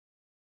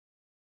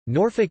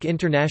Norfolk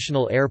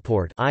International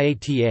Airport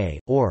IATA,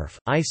 ORF,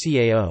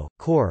 ICAO,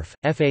 CORF,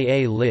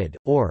 FAA LID,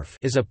 ORF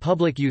is a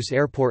public-use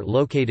airport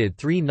located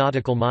 3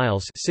 nautical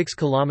miles 6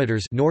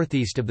 kilometers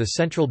northeast of the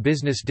Central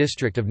Business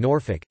District of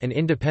Norfolk, an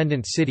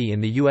independent city in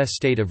the U.S.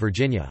 state of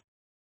Virginia.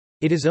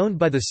 It is owned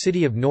by the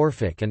City of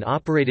Norfolk and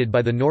operated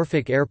by the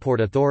Norfolk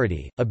Airport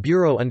Authority, a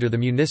bureau under the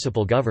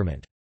municipal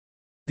government.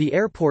 The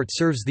airport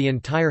serves the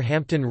entire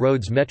Hampton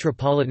Roads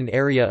metropolitan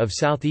area of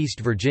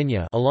southeast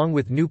Virginia along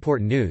with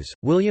Newport News,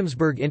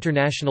 Williamsburg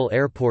International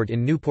Airport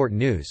in Newport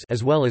News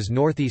as well as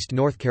northeast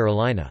North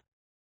Carolina.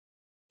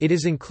 It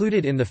is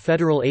included in the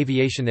Federal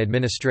Aviation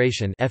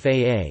Administration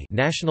 (FAA)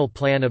 National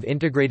Plan of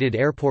Integrated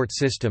Airport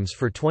Systems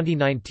for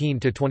 2019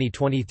 to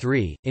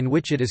 2023, in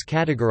which it is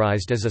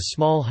categorized as a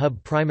small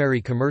hub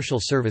primary commercial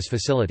service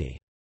facility.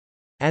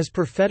 As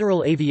per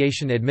Federal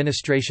Aviation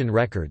Administration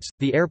records,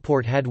 the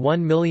airport had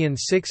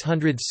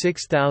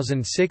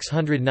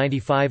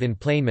 1,606,695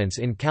 enplanements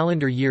in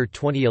calendar year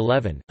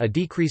 2011, a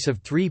decrease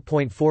of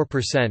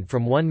 3.4%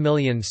 from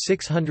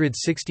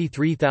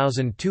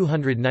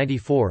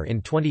 1,663,294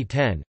 in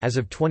 2010. As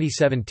of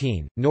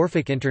 2017,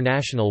 Norfolk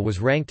International was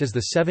ranked as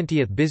the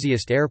 70th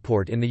busiest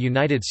airport in the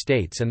United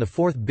States and the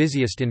 4th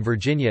busiest in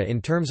Virginia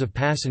in terms of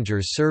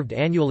passengers served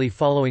annually,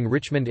 following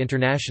Richmond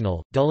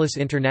International, Dulles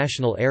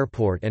International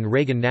Airport, and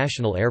Reagan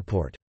National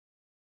Airport.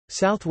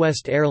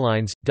 Southwest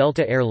Airlines,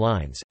 Delta Air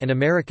Lines, and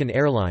American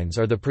Airlines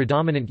are the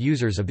predominant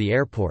users of the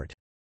airport.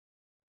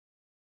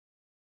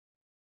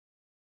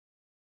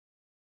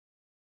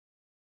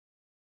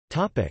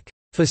 Topic: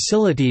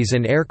 Facilities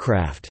and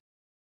aircraft.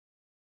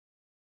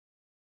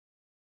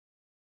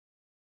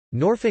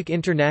 Norfolk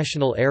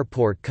International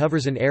Airport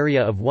covers an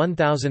area of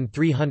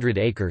 1,300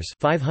 acres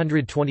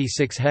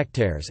 (526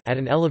 hectares) at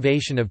an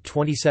elevation of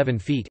 27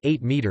 feet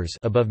 (8 meters)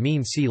 above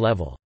mean sea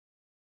level.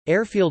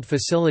 Airfield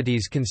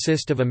facilities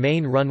consist of a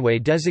main runway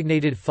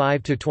designated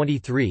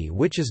 5-23,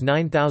 which is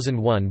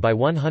 9,001 by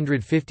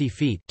 150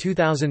 feet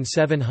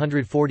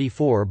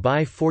 (2,744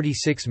 by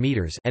 46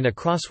 meters), and a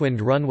crosswind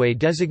runway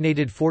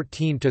designated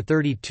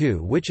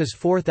 14-32, which is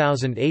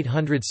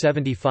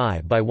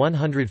 4,875 by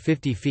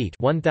 150 feet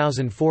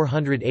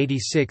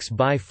 (1,486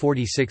 by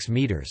 46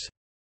 meters).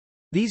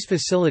 These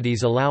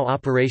facilities allow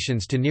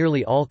operations to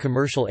nearly all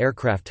commercial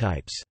aircraft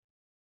types.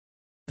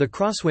 The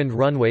crosswind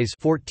runways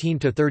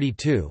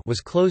 14-32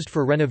 was closed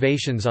for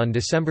renovations on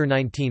December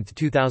 19,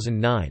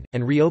 2009,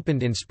 and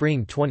reopened in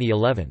spring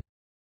 2011.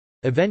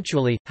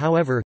 Eventually,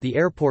 however, the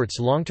airport's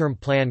long-term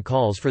plan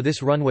calls for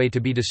this runway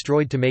to be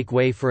destroyed to make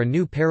way for a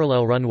new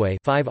parallel runway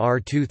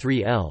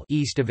 5R23L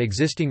east of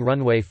existing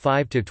runway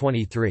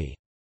 5-23.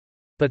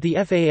 But the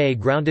FAA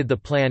grounded the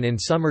plan in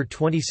summer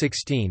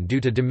 2016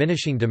 due to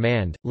diminishing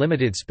demand,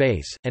 limited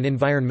space, and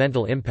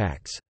environmental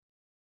impacts.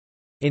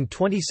 In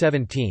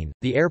 2017,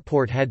 the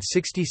airport had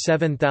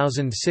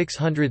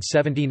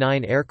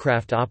 67,679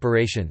 aircraft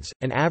operations,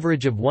 an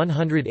average of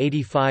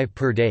 185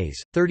 per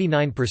days,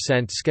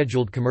 39%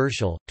 scheduled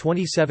commercial,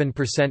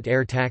 27%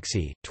 air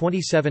taxi,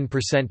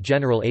 27%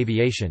 general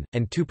aviation,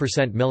 and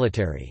 2%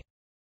 military.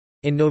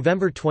 In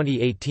November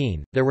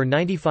 2018, there were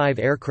 95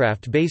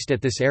 aircraft based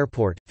at this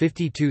airport,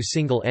 52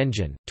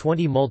 single-engine,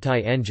 20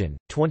 multi-engine,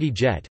 20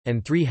 jet,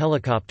 and 3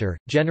 helicopter.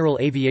 General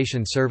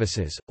aviation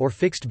services, or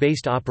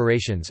fixed-based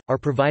operations, are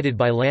provided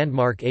by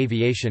Landmark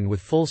Aviation with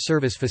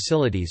full-service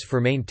facilities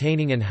for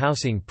maintaining and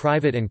housing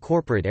private and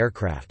corporate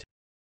aircraft.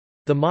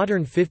 The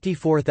modern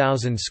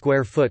 54,000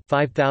 square foot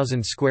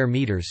 (5,000 square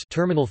meters)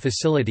 terminal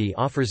facility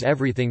offers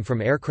everything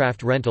from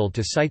aircraft rental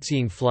to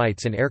sightseeing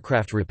flights and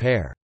aircraft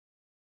repair.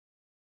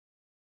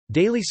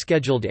 Daily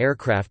scheduled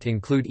aircraft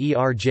include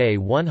ERJ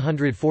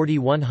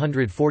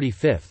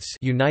 140-145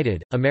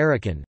 United,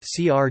 American,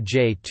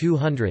 CRJ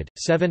 200,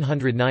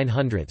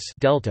 700-900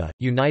 Delta,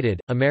 United,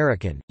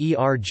 American,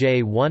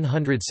 ERJ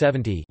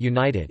 170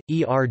 United,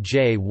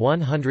 ERJ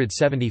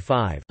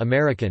 175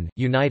 American,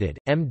 United,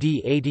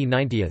 MD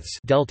 80-90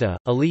 Delta,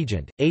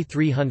 Allegiant,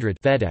 A300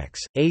 FedEx,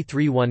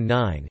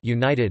 A319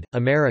 United,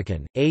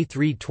 American,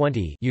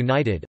 A320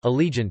 United,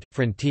 Allegiant,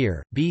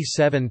 Frontier,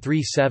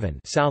 B737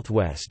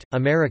 Southwest,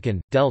 American,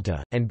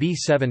 Delta, and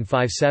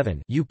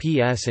B757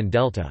 UPS and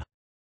Delta.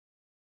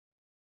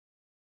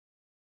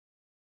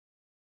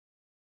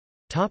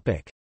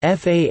 Topic: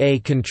 FAA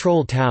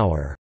Control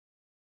Tower.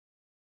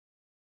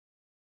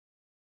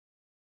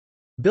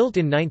 Built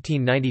in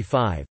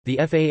 1995, the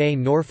FAA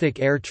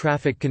Norfolk Air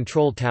Traffic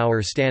Control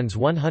Tower stands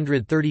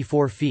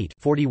 134 feet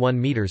 (41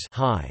 meters)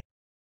 high.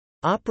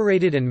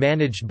 Operated and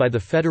managed by the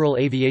Federal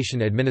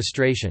Aviation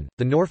Administration,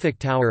 the Norfolk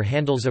Tower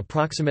handles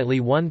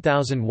approximately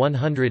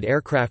 1,100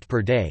 aircraft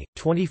per day,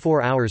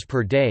 24 hours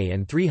per day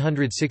and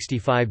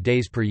 365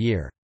 days per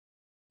year.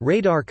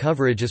 Radar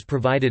coverage is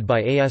provided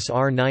by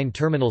ASR-9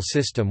 terminal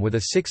system with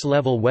a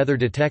 6-level weather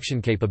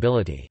detection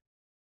capability.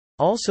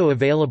 Also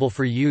available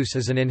for use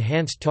is an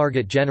Enhanced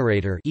Target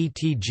Generator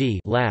 (ETG)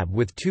 lab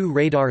with 2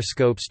 radar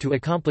scopes to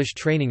accomplish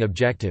training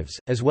objectives,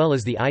 as well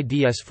as the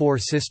IDS-4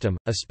 system,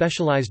 a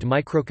specialized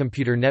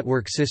microcomputer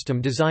network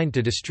system designed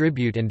to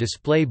distribute and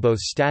display both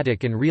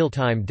static and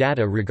real-time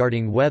data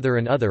regarding weather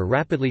and other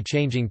rapidly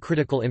changing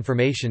critical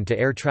information to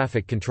air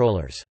traffic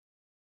controllers.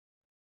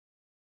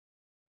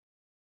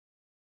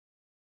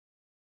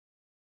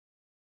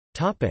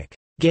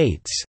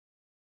 Gates.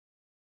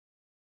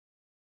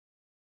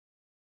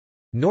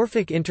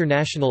 Norfolk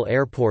International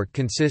Airport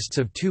consists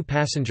of 2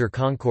 passenger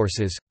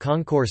concourses,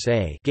 Concourse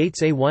A,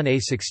 gates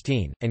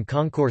A1-A16, and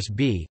Concourse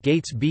B,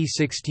 gates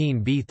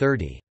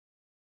B16-B30.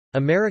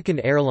 American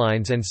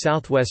Airlines and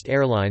Southwest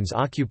Airlines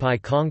occupy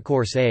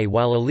Concourse A,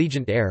 while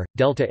Allegiant Air,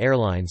 Delta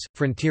Airlines,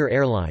 Frontier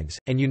Airlines,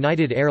 and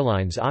United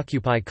Airlines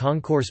occupy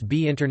Concourse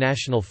B.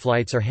 International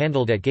flights are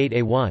handled at Gate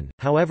A1,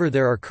 however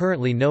there are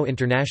currently no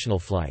international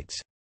flights.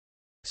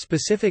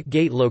 Specific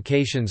gate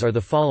locations are the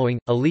following: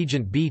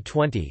 Allegiant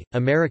B20,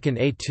 American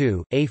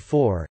A2,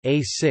 A4,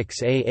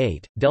 A6,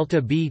 A8,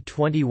 Delta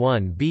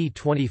B21,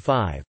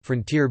 B25,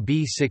 Frontier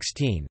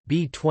B16,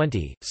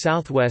 B20,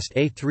 Southwest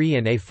A3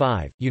 and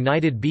A5,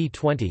 United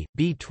B20,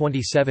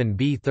 B27,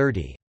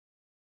 B30.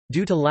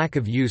 Due to lack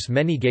of use,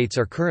 many gates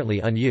are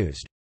currently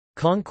unused.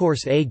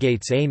 Concourse A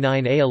gates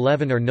A9,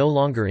 A11 are no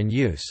longer in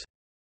use.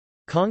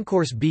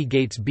 Concourse B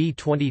gates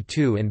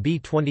B22 and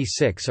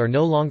B26 are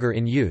no longer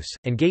in use,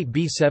 and gate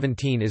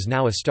B17 is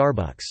now a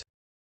Starbucks.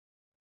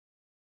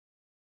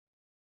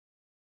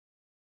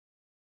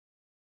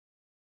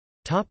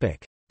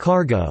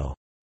 Cargo.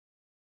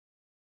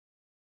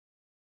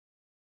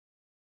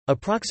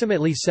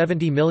 Approximately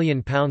 70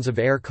 million pounds of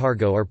air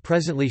cargo are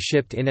presently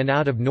shipped in and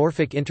out of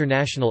Norfolk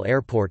International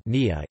Airport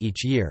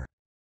each year.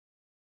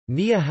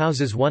 NIA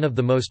houses one of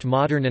the most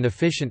modern and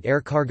efficient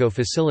air cargo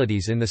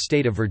facilities in the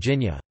state of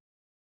Virginia.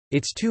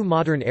 Its 2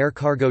 modern air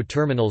cargo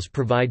terminals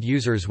provide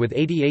users with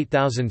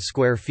 88,000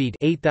 square feet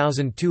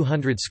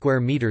 (8,200 square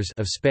meters)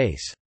 of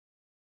space.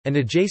 An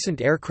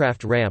adjacent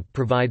aircraft ramp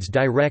provides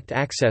direct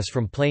access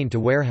from plane to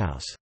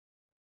warehouse.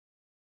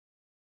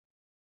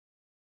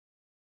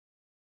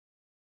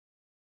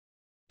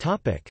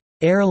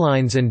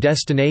 Airlines and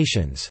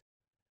destinations.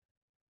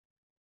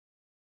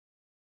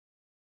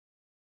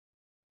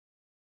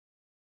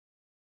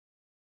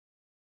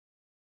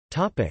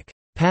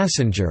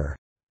 Passenger.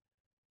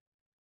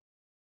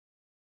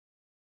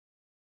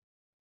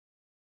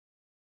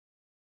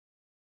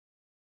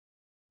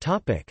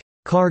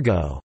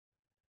 Cargo.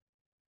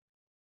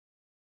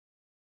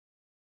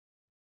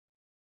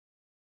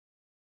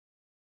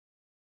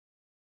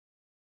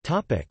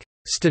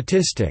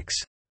 Statistics.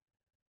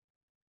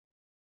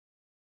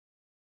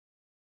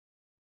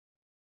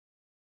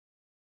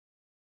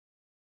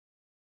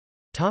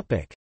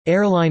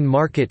 Airline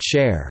market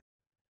share.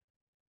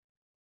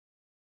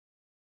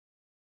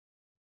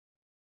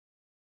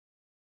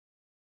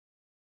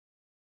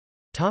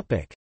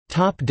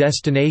 Top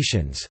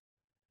destinations.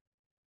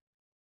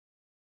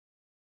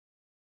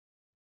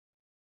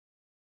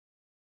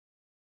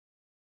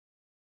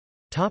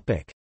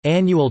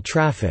 Annual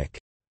traffic.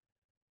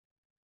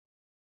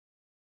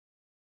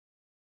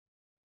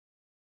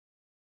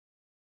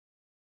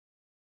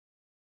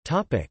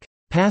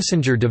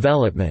 Passenger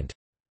development.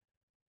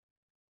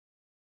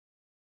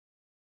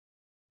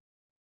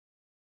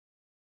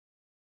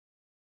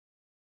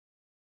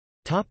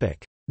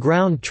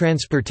 Ground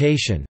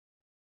transportation.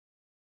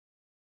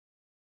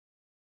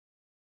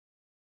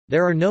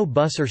 There are no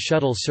bus or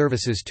shuttle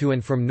services to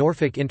and from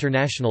Norfolk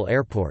International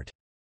Airport.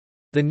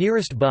 The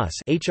nearest bus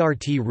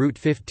HRT Route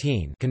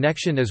 15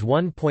 connection is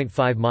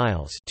 1.5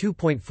 miles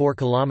 (2.4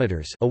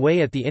 kilometers)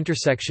 away at the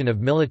intersection of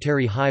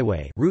Military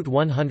Highway Route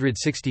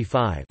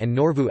 165 and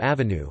Norvue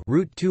Avenue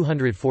Route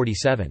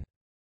 247.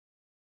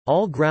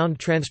 All ground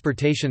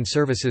transportation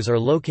services are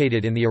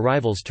located in the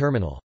arrivals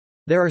terminal.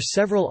 There are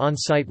several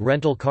on-site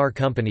rental car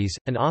companies,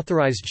 an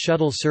authorized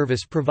shuttle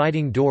service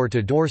providing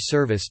door-to-door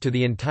service to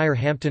the entire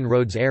Hampton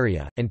Roads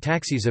area, and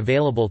taxis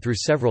available through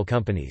several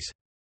companies.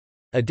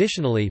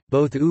 Additionally,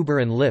 both Uber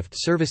and Lyft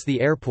service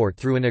the airport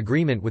through an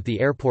agreement with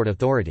the airport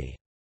authority.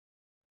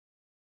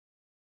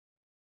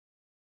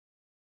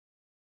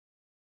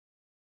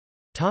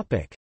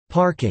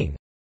 Parking.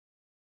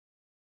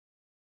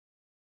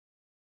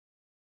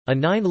 A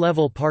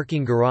 9-level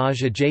parking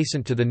garage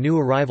adjacent to the new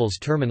arrivals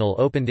terminal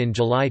opened in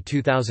July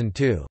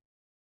 2002.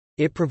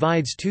 It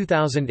provides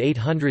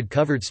 2,800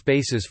 covered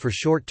spaces for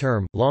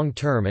short-term,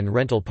 long-term and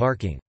rental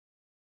parking.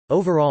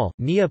 Overall,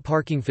 NIA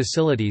parking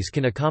facilities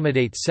can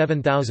accommodate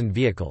 7,000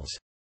 vehicles.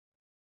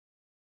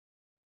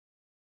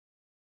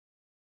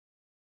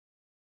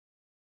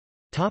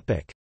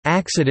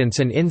 Accidents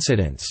and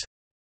incidents.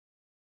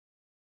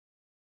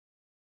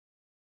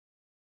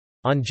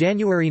 On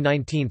January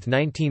 19,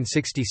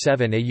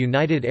 1967, a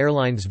United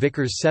Airlines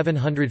Vickers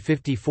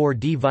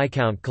 754D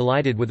Viscount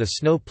collided with a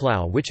snow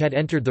plow which had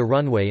entered the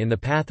runway in the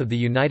path of the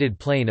United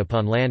plane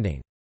upon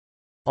landing.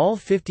 All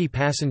 50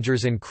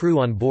 passengers and crew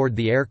on board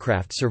the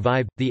aircraft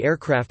survived. The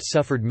aircraft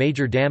suffered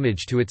major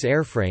damage to its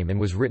airframe and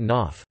was written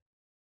off.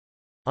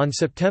 On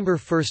September 1,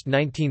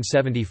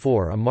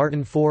 1974, a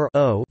Martin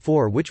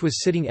 404 which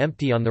was sitting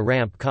empty on the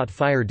ramp caught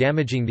fire,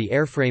 damaging the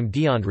airframe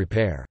beyond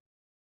repair.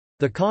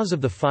 The cause of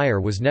the fire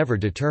was never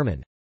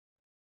determined.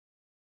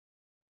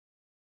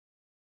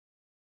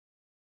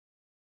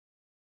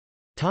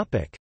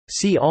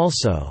 See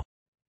also: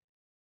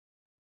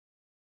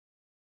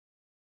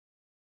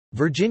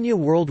 Virginia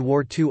World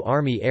War II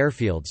Army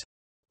airfields,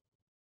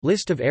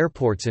 List of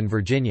airports in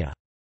Virginia.